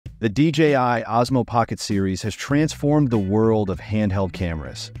The DJI Osmo Pocket series has transformed the world of handheld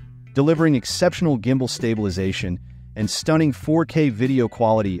cameras, delivering exceptional gimbal stabilization and stunning 4K video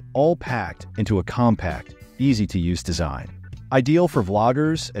quality, all packed into a compact, easy-to-use design. Ideal for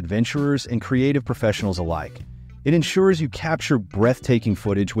vloggers, adventurers, and creative professionals alike, it ensures you capture breathtaking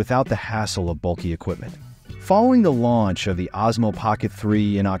footage without the hassle of bulky equipment. Following the launch of the Osmo Pocket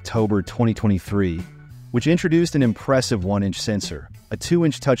 3 in October 2023, which introduced an impressive 1-inch sensor, a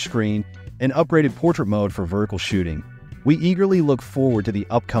 2-inch touchscreen, and upgraded portrait mode for vertical shooting, we eagerly look forward to the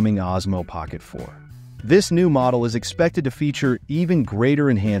upcoming Osmo Pocket 4. This new model is expected to feature even greater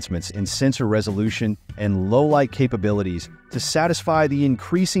enhancements in sensor resolution and low-light capabilities to satisfy the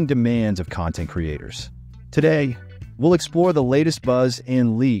increasing demands of content creators. Today, we'll explore the latest buzz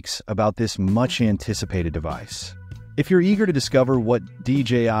and leaks about this much-anticipated device. If you're eager to discover what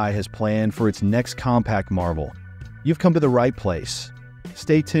DJI has planned for its next compact marvel, you've come to the right place.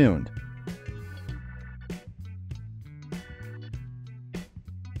 Stay tuned.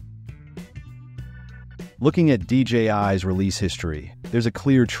 Looking at DJI's release history, there's a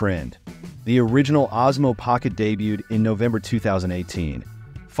clear trend. The original Osmo Pocket debuted in November 2018,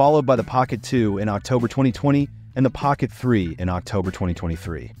 followed by the Pocket 2 in October 2020 and the Pocket 3 in October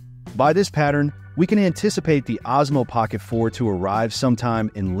 2023. By this pattern, we can anticipate the Osmo Pocket 4 to arrive sometime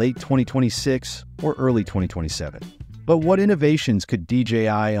in late 2026 or early 2027. But what innovations could DJI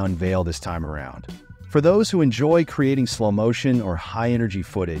unveil this time around? For those who enjoy creating slow-motion or high-energy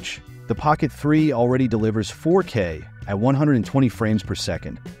footage, the Pocket 3 already delivers 4K at 120 frames per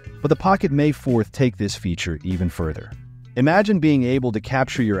second, but the Pocket may take this feature even further. Imagine being able to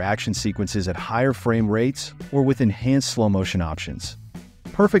capture your action sequences at higher frame rates or with enhanced slow-motion options.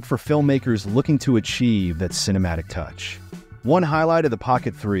 Perfect for filmmakers looking to achieve that cinematic touch. One highlight of the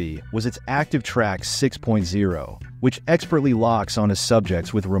Pocket 3 was its Active Track 6.0, which expertly locks onto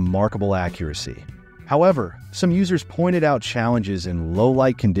subjects with remarkable accuracy. However, some users pointed out challenges in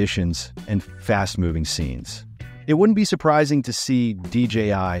low-light conditions and fast-moving scenes. It wouldn't be surprising to see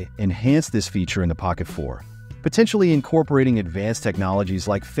DJI enhance this feature in the Pocket 4, potentially incorporating advanced technologies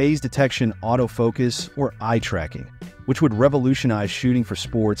like phase detection, autofocus, or eye tracking, which would revolutionize shooting for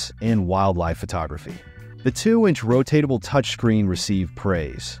sports and wildlife photography. The 2-inch rotatable touchscreen received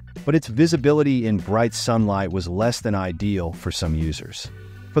praise, but its visibility in bright sunlight was less than ideal for some users.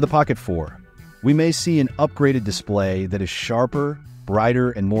 For the Pocket 4, we may see an upgraded display that is sharper,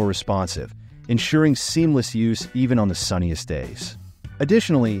 brighter, and more responsive, ensuring seamless use even on the sunniest days.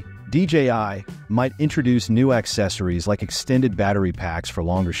 Additionally, DJI might introduce new accessories like extended battery packs for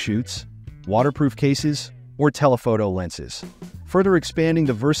longer shoots, waterproof cases, or telephoto lenses, further expanding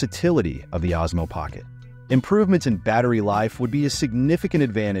the versatility of the Osmo Pocket. Improvements in battery life would be a significant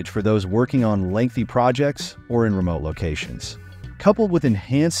advantage for those working on lengthy projects or in remote locations. Coupled with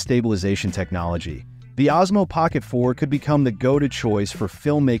enhanced stabilization technology, the Osmo Pocket 4 could become the go-to choice for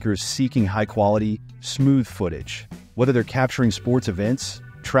filmmakers seeking high-quality, smooth footage, whether they're capturing sports events,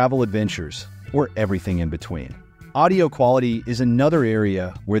 travel adventures, or everything in between. Audio quality is another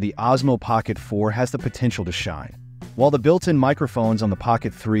area where the Osmo Pocket 4 has the potential to shine. While the built-in microphones on the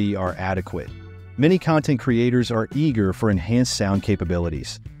Pocket 3 are adequate, many content creators are eager for enhanced sound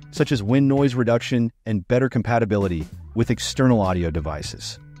capabilities, such as wind noise reduction and better compatibility with external audio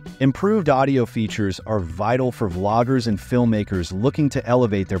devices. Improved audio features are vital for vloggers and filmmakers looking to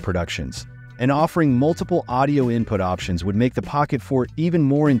elevate their productions, and offering multiple audio input options would make the Pocket 4 even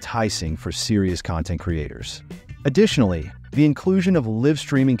more enticing for serious content creators. Additionally, the inclusion of live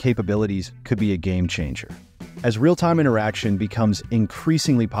streaming capabilities could be a game changer. As real-time interaction becomes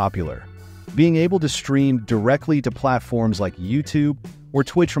increasingly popular, being able to stream directly to platforms like YouTube or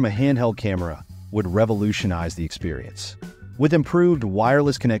Twitch from a handheld camera would revolutionize the experience. With improved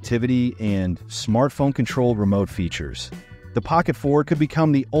wireless connectivity and smartphone-controlled remote features, the Pocket 4 could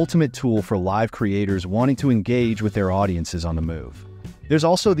become the ultimate tool for live creators wanting to engage with their audiences on the move. There's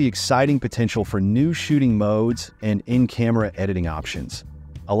also the exciting potential for new shooting modes and in-camera editing options,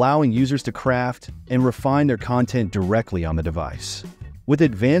 allowing users to craft and refine their content directly on the device. With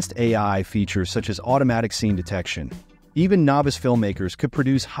advanced AI features such as automatic scene detection, even novice filmmakers could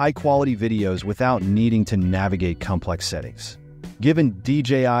produce high-quality videos without needing to navigate complex settings. Given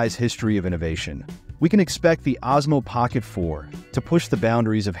DJI's history of innovation, we can expect the Osmo Pocket 4 to push the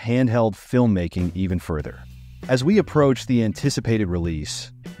boundaries of handheld filmmaking even further. As we approach the anticipated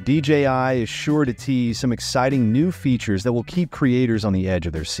release, DJI is sure to tease some exciting new features that will keep creators on the edge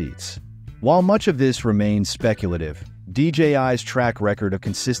of their seats. While much of this remains speculative, DJI's track record of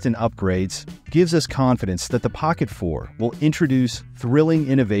consistent upgrades gives us confidence that the Pocket 4 will introduce thrilling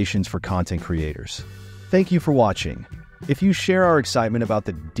innovations for content creators. Thank you for watching. If you share our excitement about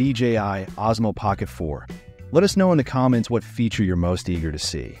the DJI Osmo Pocket 4, let us know in the comments what feature you're most eager to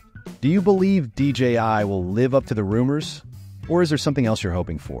see. Do you believe DJI will live up to the rumors, or is there something else you're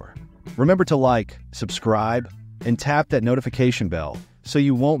hoping for? Remember to like, subscribe, and tap that notification bell so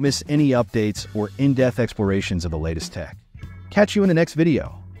you won't miss any updates or in-depth explorations of the latest tech. Catch you in the next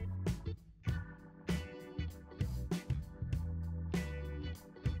video.